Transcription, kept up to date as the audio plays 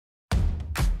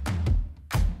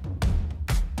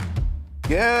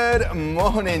Good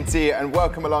morning to you and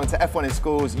welcome along to F1 in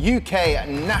Schools UK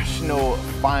National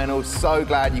Final. So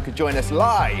glad you could join us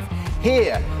live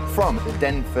here from the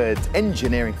Denford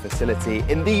Engineering Facility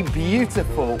in the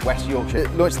beautiful West Yorkshire.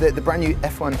 It launched the brand new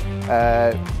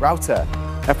F1 router.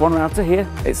 F1 router here,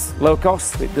 it's low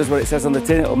cost, it does what it says on the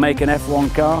tin, it'll make an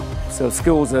F1 car. So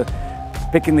schools are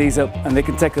picking these up and they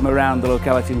can take them around the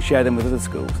locality and share them with other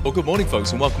schools. Well, good morning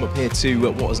folks and welcome up here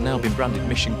to what has now been branded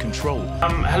Mission Control.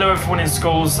 Hello everyone in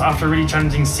schools. After a really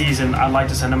challenging season, I'd like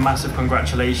to send a massive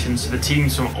congratulations to the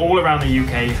teams from all around the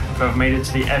UK who have made it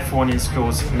to the F1 in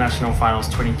Schools National Finals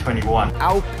 2021.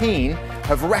 Alpine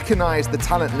have recognised the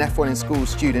talent in F1 in Schools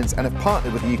students and have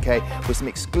partnered with the UK with some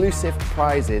exclusive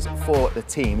prizes for the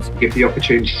teams. Give the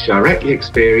opportunity to directly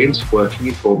experience working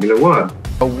in Formula One.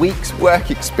 A week's work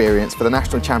experience for the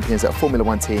national champions at a Formula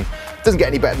One team. Doesn't get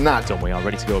any better than that. We are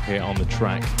ready to go up here on the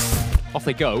track. Off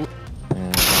they go.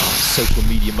 And our social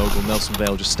media mogul Nelson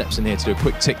Vale just steps in here to do a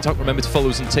quick TikTok. Remember to follow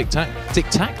us on TikTok.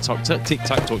 TikTok.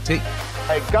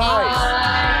 Hey guys!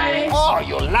 Hi. Oh,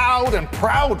 you're loud and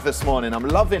proud this morning. I'm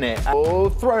loving it. Oh,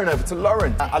 thrown over to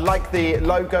Lauren. I like the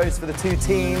logos for the two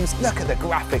teams. Look at the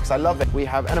graphics. I love it. We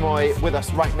have Enamoy with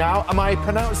us right now. Am I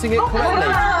pronouncing it correctly?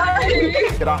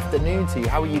 Hi. Good afternoon to you.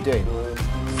 How are you doing?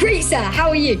 Great, sir. How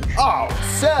are you? Oh,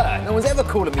 sir. No one's ever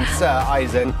calling me Sir,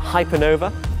 Isaac.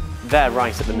 Hypernova, they're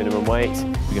right at the minimum weight.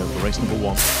 We go for race number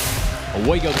 1.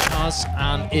 Away go the cars,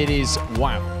 and it is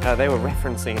wow. They were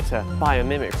referencing it to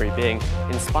biomimicry being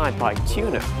inspired by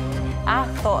tuna. I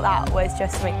thought that was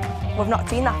just something, we've not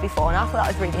seen that before, and I thought that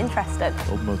was really interesting.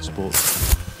 Old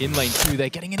motorsports. In lane 2, they're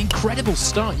getting an incredible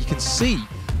start. You can see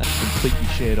that's completely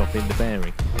sheared off in the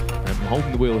bearing. I'm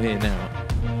holding the wheel here now.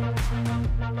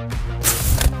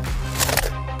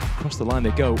 Across the line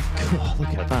they go. Oh,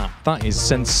 look at that. That is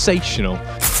sensational.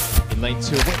 In lane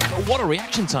 2, what a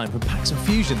reaction time from Pax and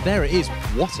Fusion. There it is.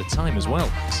 What a time as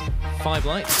well. 5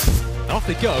 lights, and off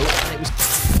they go, and it was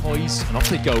poised, and off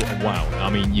they go, and wow. I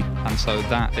mean, And so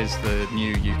that is the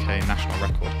new UK national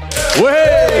record.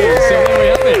 Way! So there we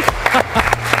have it.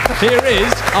 Here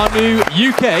is our new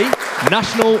UK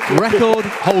national record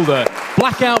holder.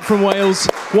 Blackout from Wales,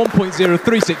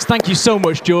 1.036. Thank you so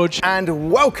much, George. And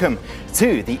welcome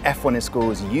to the F1 in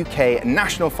Schools UK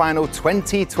National Final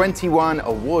 2021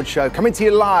 award show, coming to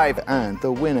you live, and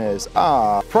the winners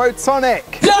are Protonic.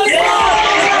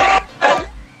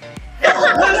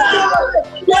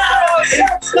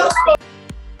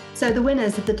 So the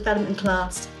winners of the development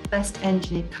class Best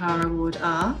Engineered Car Award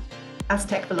are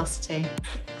Aztec Velocity.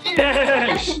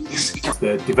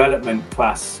 The development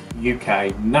class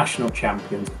UK national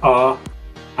champions are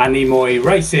Enamoy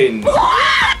Racing.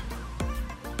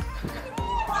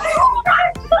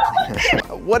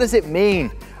 What does it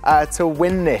mean to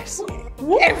win this?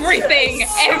 Everything.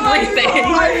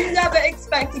 I never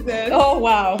expected this. Oh,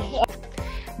 wow.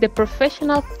 The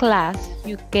professional class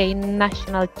UK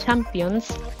national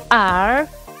champions are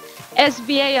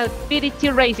SBA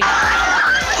Alpidity Racing.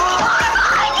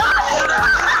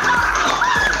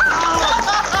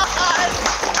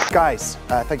 Guys,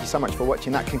 thank you so much for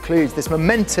watching. That concludes this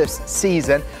momentous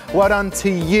season. Well done to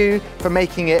you for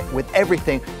making it with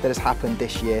everything that has happened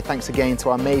this year. Thanks again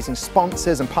to our amazing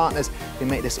sponsors and partners who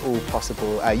make this all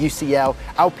possible. UCL,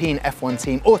 Alpine F1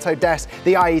 team, Autodesk,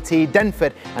 the IET,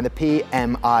 Denford and the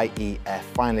PMIEF.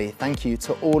 Finally, thank you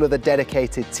to all of the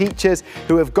dedicated teachers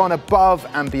who have gone above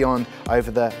and beyond over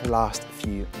the last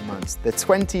few months. The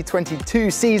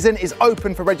 2022 season is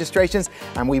open for registrations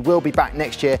and we will be back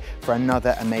next year for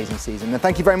another amazing season. And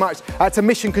thank you very much to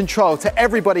Mission Control, to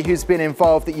everybody who's been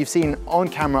involved that you've seen on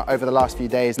camera over the last few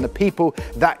days and the people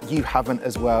that you haven't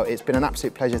as well. It's been an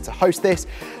absolute pleasure to host this.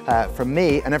 From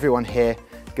me and everyone here,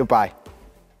 goodbye.